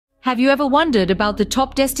Have you ever wondered about the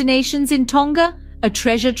top destinations in Tonga, a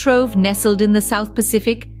treasure trove nestled in the South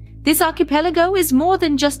Pacific? This archipelago is more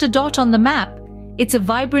than just a dot on the map. It's a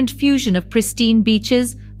vibrant fusion of pristine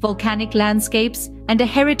beaches, volcanic landscapes, and a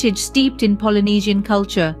heritage steeped in Polynesian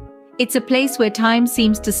culture. It's a place where time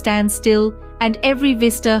seems to stand still, and every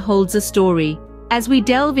vista holds a story. As we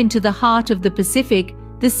delve into the heart of the Pacific,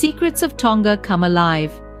 the secrets of Tonga come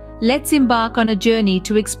alive. Let's embark on a journey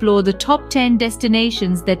to explore the top 10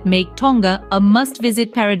 destinations that make Tonga a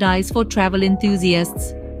must-visit paradise for travel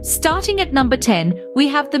enthusiasts. Starting at number 10, we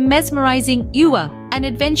have the mesmerizing Eua, an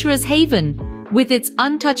adventurer's haven. With its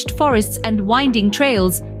untouched forests and winding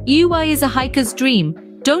trails, Eua is a hiker's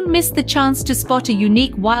dream. Don't miss the chance to spot a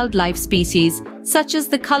unique wildlife species, such as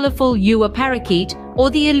the colorful Eua parakeet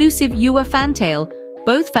or the elusive Eua fantail,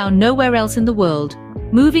 both found nowhere else in the world.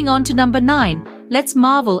 Moving on to number 9, let's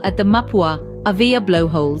marvel at the Mapua, Avia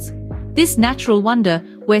blowholes. This natural wonder,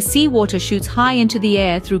 where seawater shoots high into the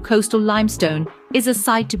air through coastal limestone, is a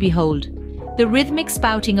sight to behold. The rhythmic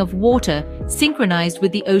spouting of water, synchronized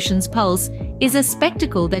with the ocean's pulse, is a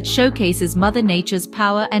spectacle that showcases Mother Nature's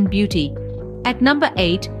power and beauty. At number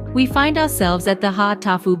 8, we find ourselves at the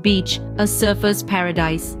Hatafu Beach, a surfer's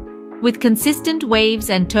paradise. With consistent waves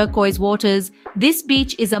and turquoise waters, this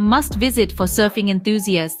beach is a must-visit for surfing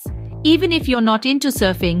enthusiasts. Even if you're not into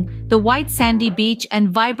surfing, the white sandy beach and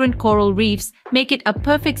vibrant coral reefs make it a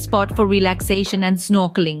perfect spot for relaxation and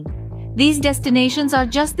snorkeling. These destinations are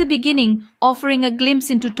just the beginning, offering a glimpse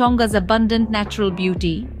into Tonga's abundant natural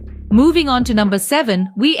beauty. Moving on to number 7,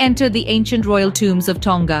 we enter the ancient royal tombs of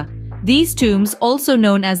Tonga. These tombs, also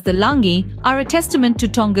known as the Langi, are a testament to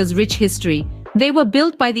Tonga's rich history. They were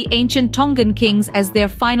built by the ancient Tongan kings as their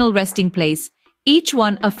final resting place, each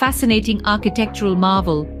one a fascinating architectural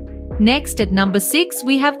marvel. Next, at number 6,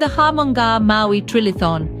 we have the Hamonga Maui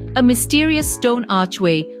Trilithon, a mysterious stone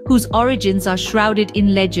archway whose origins are shrouded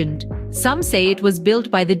in legend. Some say it was built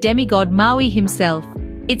by the demigod Maui himself.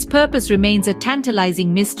 Its purpose remains a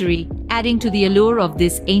tantalizing mystery, adding to the allure of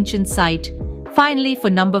this ancient site. Finally, for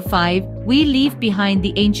number 5, we leave behind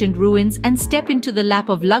the ancient ruins and step into the lap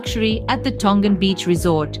of luxury at the Tongan Beach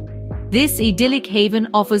Resort. This idyllic haven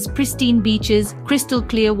offers pristine beaches, crystal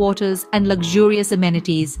clear waters, and luxurious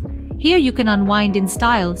amenities. Here you can unwind in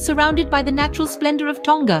style, surrounded by the natural splendor of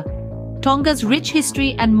Tonga. Tonga's rich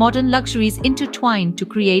history and modern luxuries intertwine to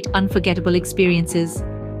create unforgettable experiences.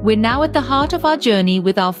 We're now at the heart of our journey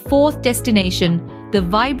with our 4th destination, the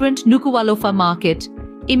vibrant Nuku'alofa Market.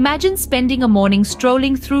 Imagine spending a morning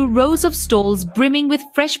strolling through rows of stalls brimming with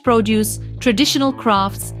fresh produce, traditional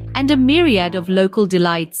crafts, and a myriad of local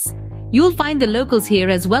delights. You'll find the locals here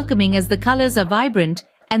as welcoming as the colors are vibrant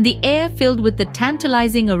and the air filled with the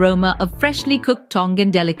tantalizing aroma of freshly cooked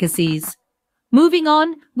Tongan delicacies. Moving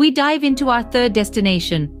on, we dive into our 3rd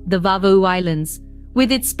destination, the Vava'u Islands. With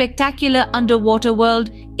its spectacular underwater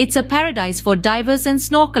world, it's a paradise for divers and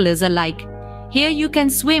snorkelers alike. Here you can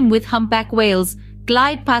swim with humpback whales,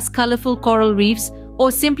 glide past colorful coral reefs,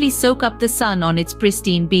 or simply soak up the sun on its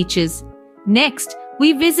pristine beaches. Next,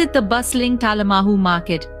 we visit the bustling Talamahu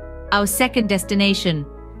Market, our 2nd destination.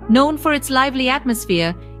 Known for its lively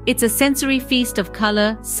atmosphere, it's a sensory feast of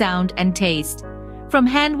color, sound, and taste. From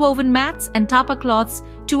hand-woven mats and tapa cloths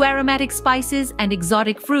to aromatic spices and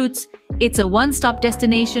exotic fruits, it's a one-stop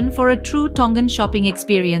destination for a true Tongan shopping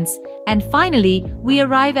experience. And finally, we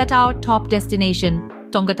arrive at our top destination,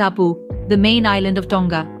 Tongatapu, the main island of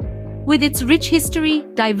Tonga. With its rich history,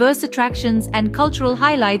 diverse attractions, and cultural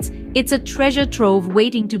highlights, it's a treasure trove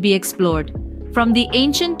waiting to be explored. From the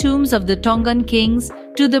ancient tombs of the Tongan kings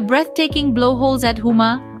to the breathtaking blowholes at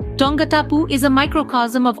Huma, Tongatapu is a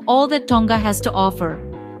microcosm of all that Tonga has to offer.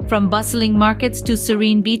 From bustling markets to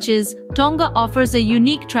serene beaches, Tonga offers a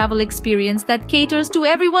unique travel experience that caters to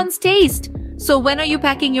everyone's taste. So when are you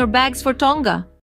packing your bags for Tonga?